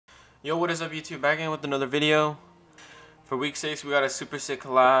Yo, what is up YouTube? Back in with another video. For week 6 we got a super sick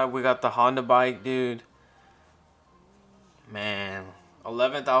collab. We got the Honda bike, dude. Man,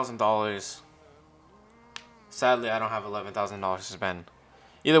 $11,000. Sadly I don't have $11,000 to spend.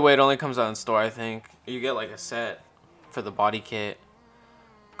 Either way, it only comes out in store, I think. You get like a set for the body kit.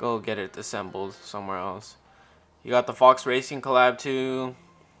 Go get it assembled somewhere else. You got the Fox Racing collab too.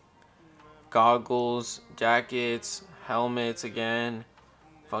 Goggles, jackets, helmets again.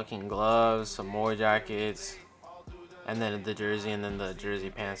 Fucking gloves, some more jackets, and then the jersey, and then the jersey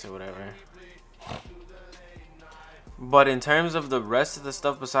pants or whatever. But in terms of the rest of the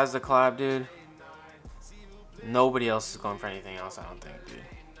stuff besides the collab, dude, nobody else is going for anything else, I don't think, dude.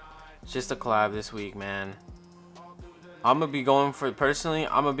 It's just a collab this week, man. I'm gonna be going for, personally,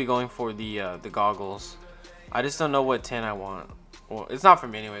 I'm gonna be going for the goggles. I just don't know what tint I want. Well, it's not for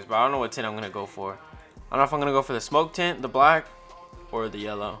me anyways, but I don't know what tint I'm gonna go for. I don't know if I'm gonna go for the smoke tint, the black, or the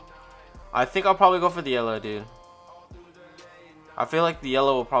yellow. I think I'll probably go for the yellow, dude. I feel like the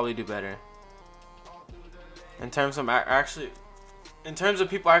yellow will probably do better. In terms of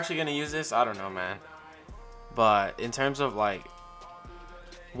people actually gonna use this, I don't know, man. But in terms of like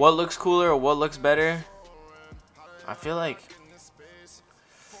what looks cooler or what looks better, I feel like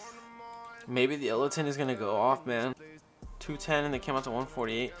maybe the yellow tint is gonna go off, man. 210 and they came out to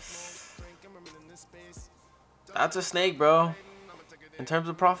 148. That's a snake, bro. In terms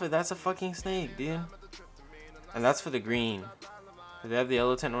of profit, that's a fucking snake, dude. And that's for the green. Do they have the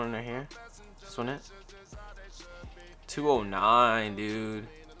yellow tint one right here? This one it? 209, dude.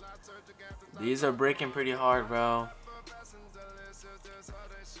 These are breaking pretty hard, bro.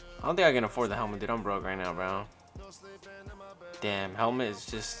 I don't think I can afford the helmet, dude. I'm broke right now, bro. Damn, helmet is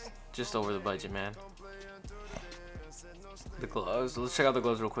just over the budget, man. The gloves. Let's check out the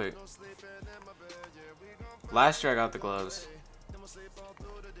gloves real quick. Last year I got the gloves.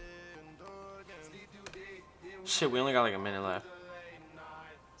 Shit, we only got like a minute left.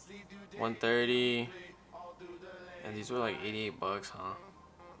 130. And these were like 88 bucks, huh?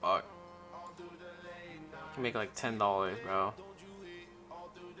 Fuck. You can make like $10, bro.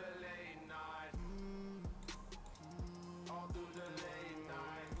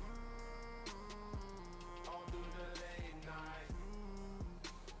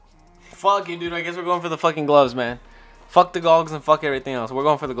 Fuck it, dude. I guess we're going for the fucking gloves, man. Fuck the goggles and fuck everything else. We're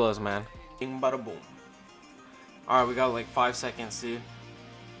going for the gloves, man. Bing, bada, boom. Alright, we got like 5 seconds, dude.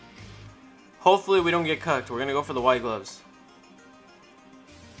 Hopefully we don't get cucked. We're gonna go for the white gloves.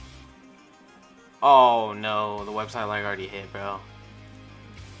 Oh no, the website lag already hit, bro.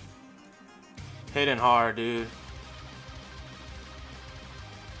 Hitting hard, dude.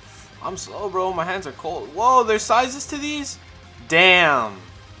 I'm slow, bro. My hands are cold. Whoa, there's sizes to these? Damn.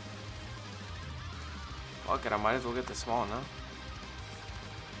 Fuck it, I might as well get the small now.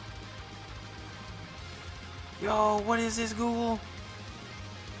 Yo, what is this, Google?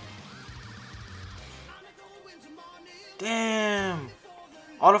 Damn.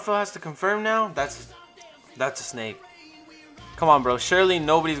 Autofill has to confirm now? That's a snake. Come on, bro. Surely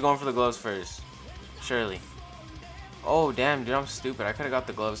nobody's going for the gloves first. Surely. Oh, damn, dude. I'm stupid. I could have got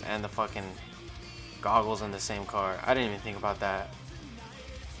the gloves and the fucking goggles in the same car. I didn't even think about that.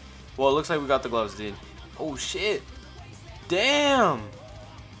 Well, it looks like we got the gloves, dude. Oh, shit. Damn.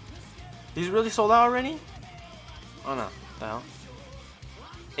 These really sold out already? Oh no, what the hell?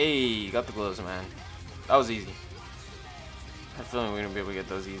 Hey, got the gloves, man. That was easy. I have a feeling we're gonna be able to get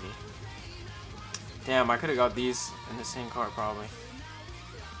those easy. Damn, I could have got these in the same car probably.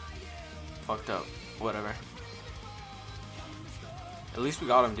 Fucked up. Whatever. At least we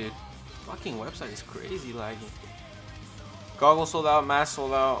got them, dude. Fucking website is crazy laggy. Goggles sold out, mask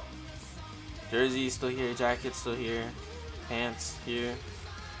sold out. Jersey still here, jacket still here, pants here.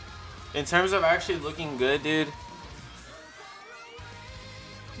 In terms of actually looking good, dude,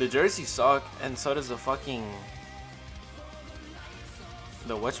 the jerseys suck, and so does the fucking,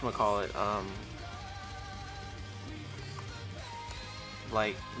 the whatchamacallit,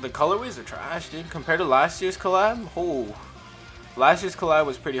 like, the colorways are trash, dude, compared to last year's collab. Oh, last year's collab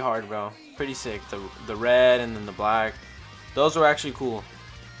was pretty hard, bro, pretty sick. The red and then the black, those were actually cool.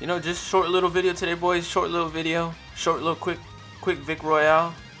 You know, just short little video today, boys. Short little video, short little quick Vic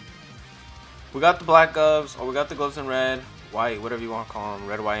Royale. We got the black gloves, or we got the gloves in red, white, whatever you want to call them.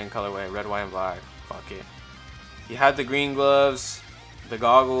 Red, white, and colorway. Red, white, and black. Fuck it. You had the green gloves, the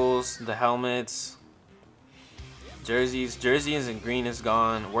goggles, the helmets, jerseys. Jerseys and green is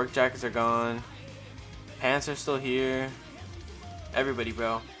gone. Work jackets are gone. Pants are still here. Everybody,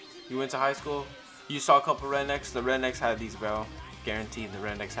 bro. You went to high school, you saw a couple rednecks. The rednecks had these, bro. Guaranteed the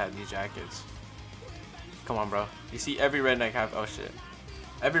rednecks had these jackets. Come on, bro. You see every redneck have... Oh, shit.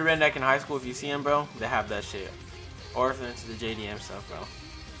 Every redneck in high school, if you see him, bro, they have that shit. Or if they're into the JDM stuff, bro.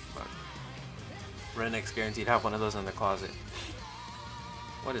 But rednecks guaranteed have one of those in their closet.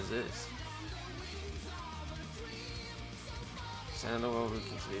 What is this? Send the world we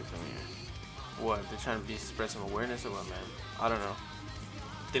can see it from here. What? They're trying to spread some awareness or what, man? I don't know.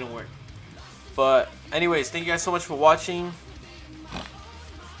 Didn't work. But anyways, thank you guys so much for watching.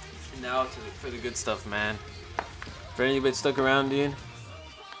 And now for the good stuff, man. For anybody stuck around, dude.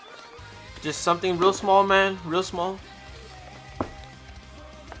 Just something real small, man. Real small.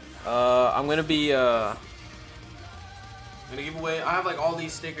 I'm gonna be gonna give away. I have like all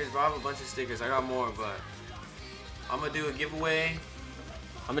these stickers, bro. I have a bunch of stickers. I got more, but I'm gonna do a giveaway.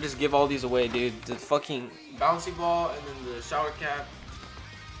 I'm gonna just give all these away, dude. The fucking bouncy ball and then the shower cap.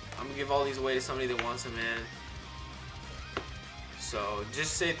 I'm gonna give all these away to somebody that wants them, man. So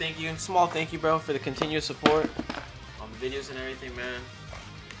just say thank you, small thank you, bro, for the continuous support on the videos and everything, man.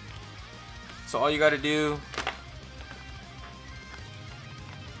 So all you gotta do,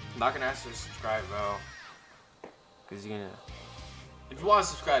 I'm not gonna ask you to subscribe, bro, cause you're gonna, if you want to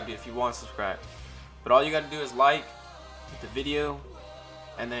subscribe, dude, if you want to subscribe, but all you gotta do is like the video,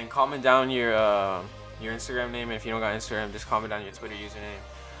 and then comment down your Instagram name. And if you don't got Instagram, just comment down your Twitter username.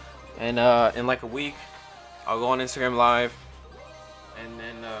 And in like a week, I'll go on Instagram Live, and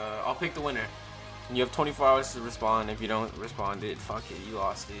then I'll pick the winner. And you have 24 hours to respond. If you don't respond, dude, fuck it, you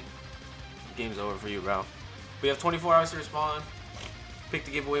lost, dude. Game's over for you, bro. We have 24 hours to respond. Pick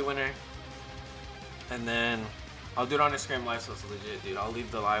the giveaway winner, and then I'll do it on Instagram Live, so it's legit, dude. I'll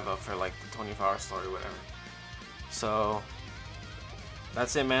leave the live up for like the 24-hour story or whatever. So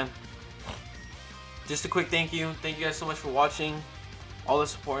that's it, man. Just a quick thank you. Thank you guys so much for watching. All the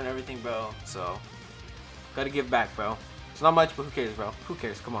support and everything, bro. So gotta give back, bro. It's not much, but who cares, bro? Who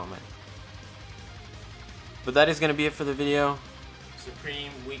cares? Come on, man. But that is gonna be it for the video.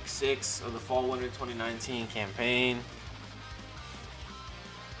 Supreme Week 6 of the Fall Winter 2019 campaign.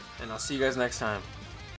 And I'll see you guys next time.